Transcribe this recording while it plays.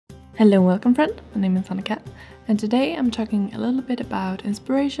Hello and welcome friend, my name is Annika and today I'm talking a little bit about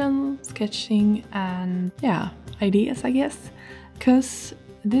inspiration, sketching and ideas I guess. Because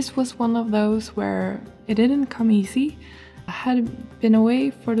this was one of those where it didn't come easy. I had been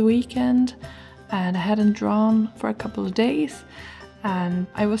away for the weekend and I hadn't drawn for a couple of days and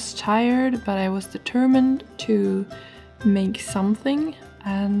I was tired but I was determined to make something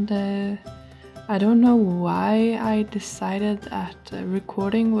and I don't know why I decided that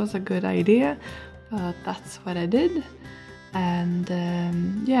recording was a good idea, but that's what I did. And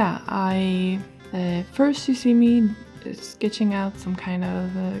first you see me sketching out some kind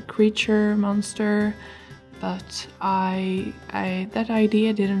of creature, monster, but that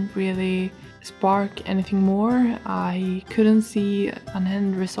idea didn't really spark anything more. I couldn't see an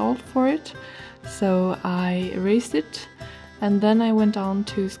end result for it, so I erased it. And then I went on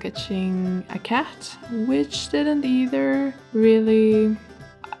to sketching a cat, which didn't either really...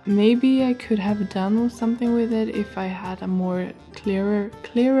 Maybe I could have done something with it if I had a more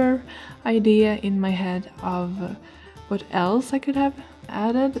clearer idea in my head of what else I could have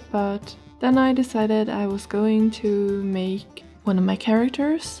added, but then I decided I was going to make one of my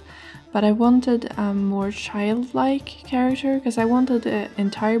characters, but I wanted a more childlike character because I wanted the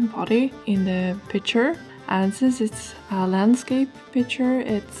entire body in the picture. And since it's a landscape picture,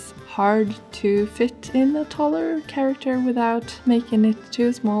 it's hard to fit in a taller character without making it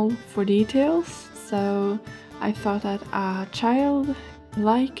too small for details. So I thought that a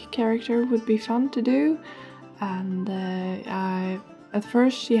child-like character would be fun to do. And at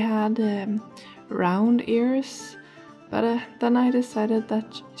first she had round ears, but then I decided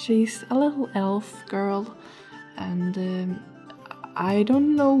that she's a little elf girl. And I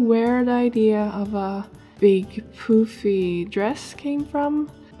don't know where the idea of a big poofy dress came from,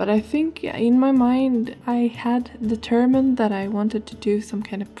 but I think in my mind I had determined that I wanted to do some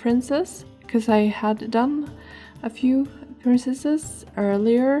kind of princess because I had done a few princesses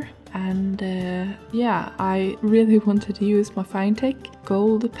earlier and I really wanted to use my Finetec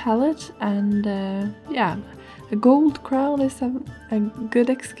gold palette and a gold crown is a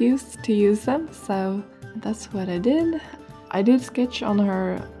good excuse to use them, so that's what I did. I did sketch on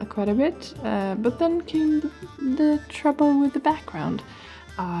her quite a bit, but then came the trouble with the background.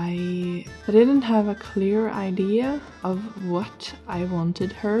 I didn't have a clear idea of what I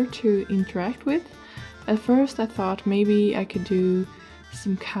wanted her to interact with. At first I thought maybe I could do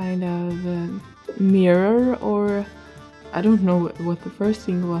some kind of mirror, or I don't know what the first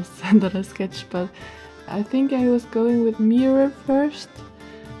thing was that I sketched, but I think I was going with mirror first,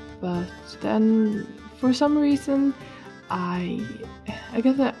 but then for some reason I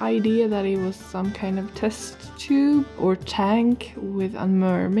got the idea that it was some kind of test tube or tank with a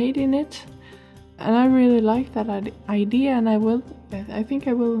mermaid in it, and I really like that idea, and I think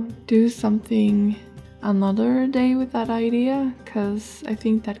I will do something another day with that idea, because I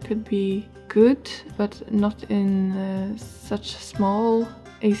think that could be good, but not in such small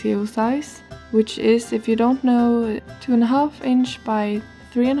ACEO size, which is, if you don't know, 2.5 inch by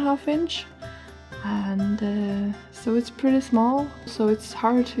 3.5 inch. And so it's pretty small, so it's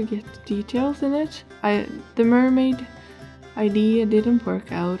hard to get details in it. The mermaid idea didn't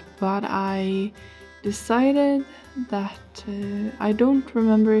work out, but I decided that I don't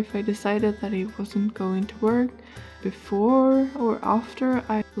remember if I decided that it wasn't going to work before or after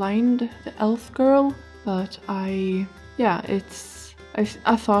I lined the elf girl, but I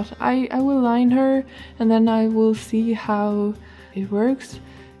thought I will line her and then I will see how it works.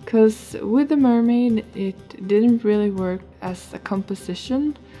 Because with the mermaid it didn't really work as a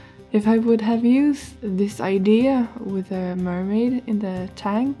composition. If I would have used this idea with a mermaid in the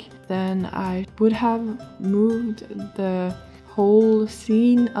tank, then I would have moved the whole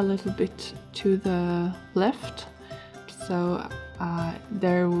scene a little bit to the left, so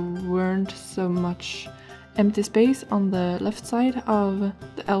there weren't so much empty space on the left side of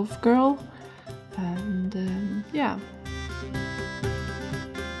the elf girl, and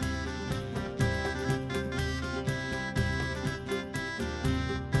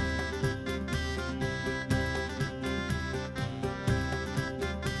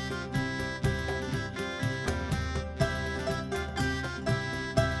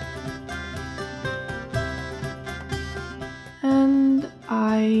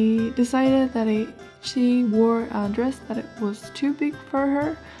I decided that she wore a dress that it was too big for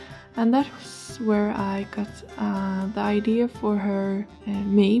her, and that was where I got the idea for her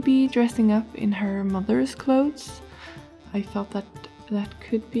maybe dressing up in her mother's clothes. I thought that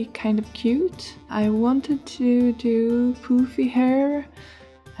could be kind of cute. I wanted to do poofy hair,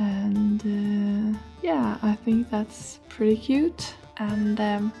 and I think that's pretty cute. And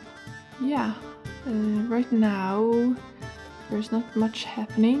yeah, right now there's not much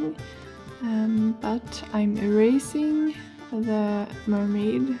happening, but I'm erasing the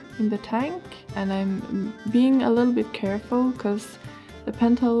mermaid in the tank, and I'm being a little bit careful because the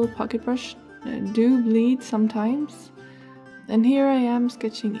Pentel pocket brush do bleed sometimes. And here I am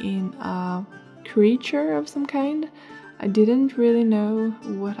sketching in a creature of some kind. I didn't really know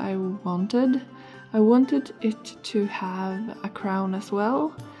what I wanted. I wanted it to have a crown as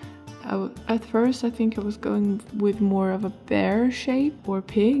well. At first I think I was going with more of a bear shape or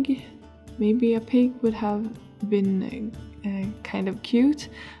pig. Maybe a pig would have been kind of cute,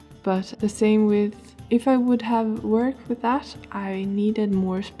 but the same with, if I would have worked with that, I needed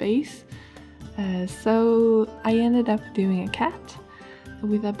more space. So I ended up doing a cat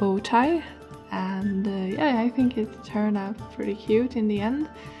with a bow tie, and yeah, I think it turned out pretty cute in the end.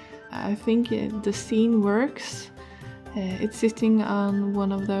 I think the scene works. It's sitting on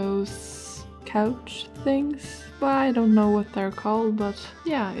one of those couch things. Well, I don't know what they're called, but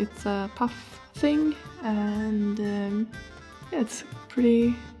yeah, it's a puff thing, and yeah, it's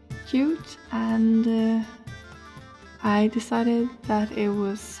pretty cute. And I decided that it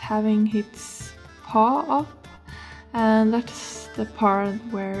was having its paw up, and that's the part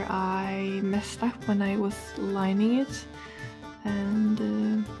where I messed up when I was lining it.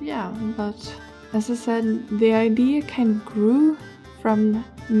 And yeah, but as I said, the idea kind of grew from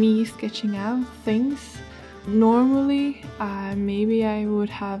me sketching out things. Normally, maybe I would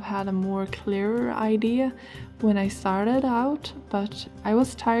have had a more clearer idea when I started out, but I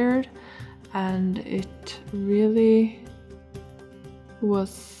was tired and it really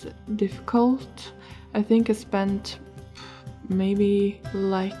was difficult. I think I spent maybe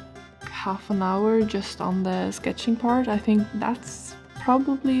like half an hour just on the sketching part. I think that's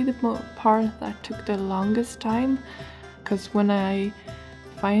probably the part that took the longest time, because when I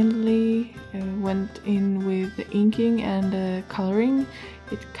finally went in with the inking and the coloring,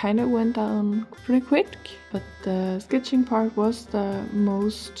 it kind of went on pretty quick, but the sketching part was the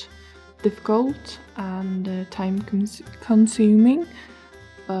most difficult and time consuming.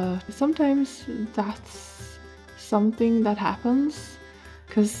 But sometimes that's something that happens,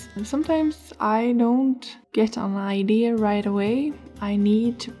 because sometimes I don't get an idea right away. I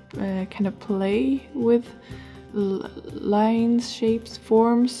need to kind of play with lines, shapes,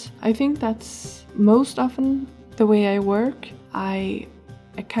 forms. I think that's most often the way I work. I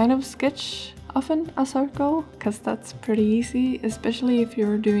kind of sketch often a circle, because that's pretty easy, especially if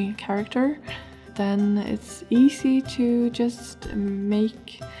you're doing a character. Then it's easy to just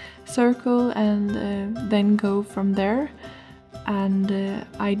make circle and then go from there. And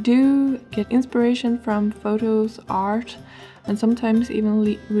I do get inspiration from photos, art, and sometimes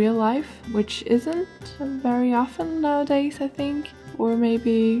even real life, which isn't very often nowadays, I think. Or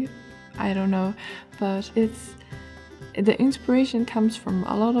maybe, I don't know, but the inspiration comes from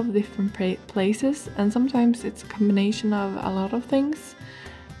a lot of different places, and sometimes it's a combination of a lot of things.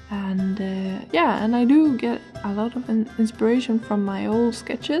 And yeah, and I do get a lot of inspiration from my old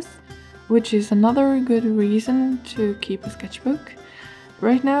sketches, which is another good reason to keep a sketchbook.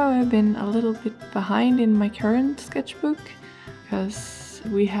 Right now I've been a little bit behind in my current sketchbook, because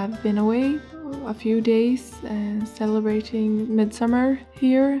we have been away a few days celebrating midsummer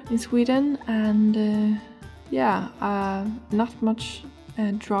here in Sweden, and yeah, not much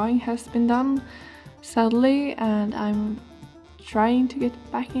drawing has been done, sadly, and I'm trying to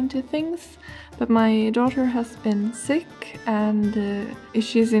get back into things. But my daughter has been sick, and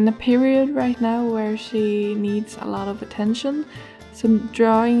she's in a period right now where she needs a lot of attention. So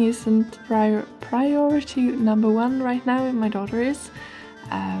drawing isn't priority number one right now, and my daughter is.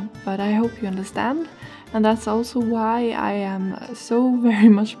 But I hope you understand. And that's also why I am so very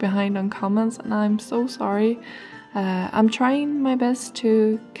much behind on comments, and I'm so sorry. I'm trying my best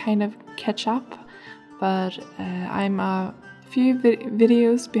to kind of catch up, but I'm a few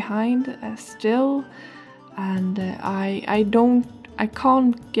videos behind still, and I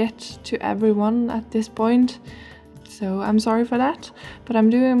can't get to everyone at this point, so I'm sorry for that, but I'm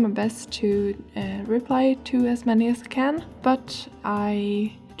doing my best to reply to as many as I can. But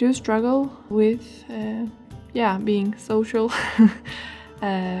I do struggle with yeah, being social.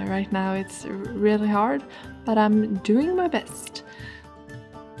 Right now it's really hard, but I'm doing my best.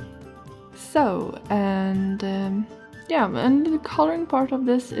 So, and yeah, and the coloring part of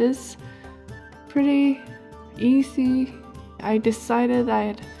this is pretty easy. I decided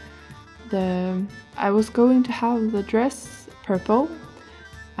that I was going to have the dress purple,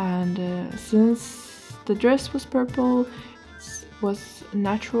 and since the dress was purple, it was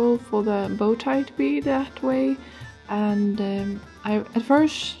natural for the bow tie to be that way, and At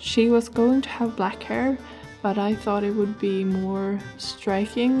first she was going to have black hair, but I thought it would be more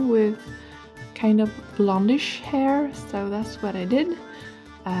striking with kind of blondish hair, so that's what I did.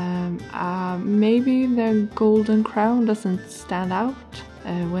 Maybe the golden crown doesn't stand out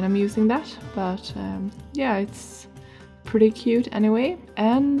when I'm using that, but yeah, it's pretty cute anyway.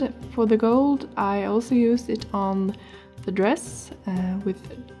 And for the gold, I also used it on the dress with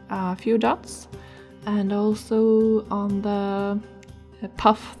a few dots, and also on the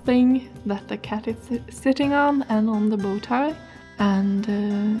puff thing that the cat is sitting on, and on the bow tie.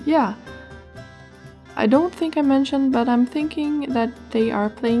 And yeah, I don't think I mentioned, but I'm thinking that they are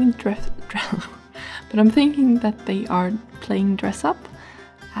playing dress up,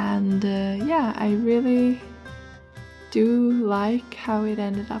 and yeah, I really do like how it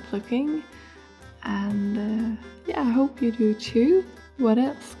ended up looking, and yeah, I hope you do too. What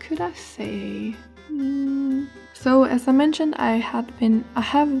else could I say? So as I mentioned, I have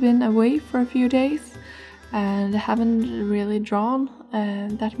been away for a few days and haven't really drawn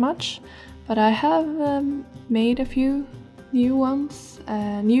that much, but I have made a few new ones,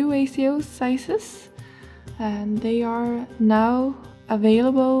 new ACEO sizes, and they are now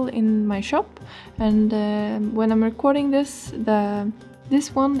available in my shop. And when I'm recording this,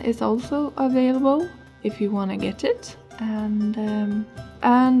 this one is also available if you want to get it.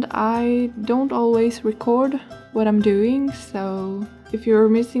 And I don't always record what I'm doing, so if you're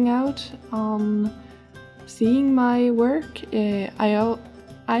missing out on seeing my work, I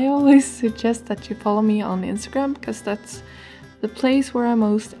always suggest that you follow me on Instagram, because that's the place where I'm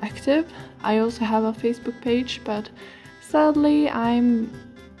most active. I also have a Facebook page, but sadly I'm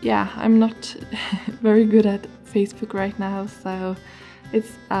not very good at Facebook right now, so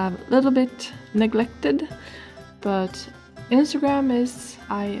it's a little bit neglected. But Instagram is,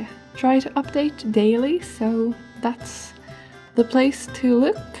 I try to update daily, so that's the place to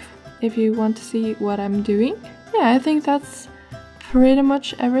look if you want to see what I'm doing. Yeah, I think that's pretty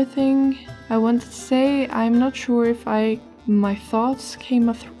much everything I wanted to say. I'm not sure if my thoughts came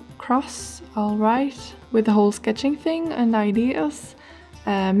across all right with the whole sketching thing and ideas.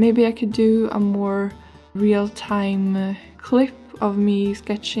 Maybe I could do a more real-time clip of me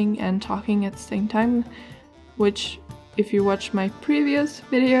sketching and talking at the same time, which, if you watch my previous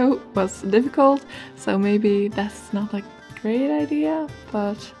video, was difficult, so maybe that's not a great idea.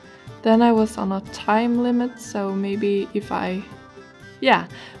 But then I was on a time limit, so maybe if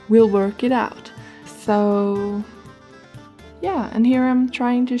we'll work it out. So yeah, and here I'm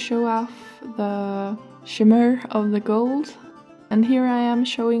trying to show off the shimmer of the gold, and here I am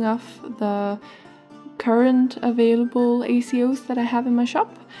showing off the current available ACEOs that I have in my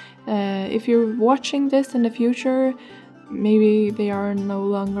shop. If you're watching this in the future, maybe they are no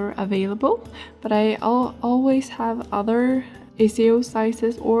longer available, but I always have other ACEO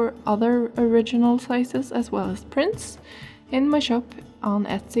sizes or other original sizes as well as prints in my shop on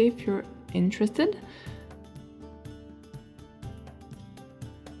Etsy if you're interested.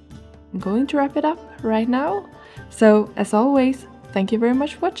 I'm going to wrap it up right now. So as always, thank you very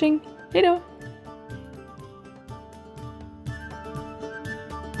much for watching. Hej då!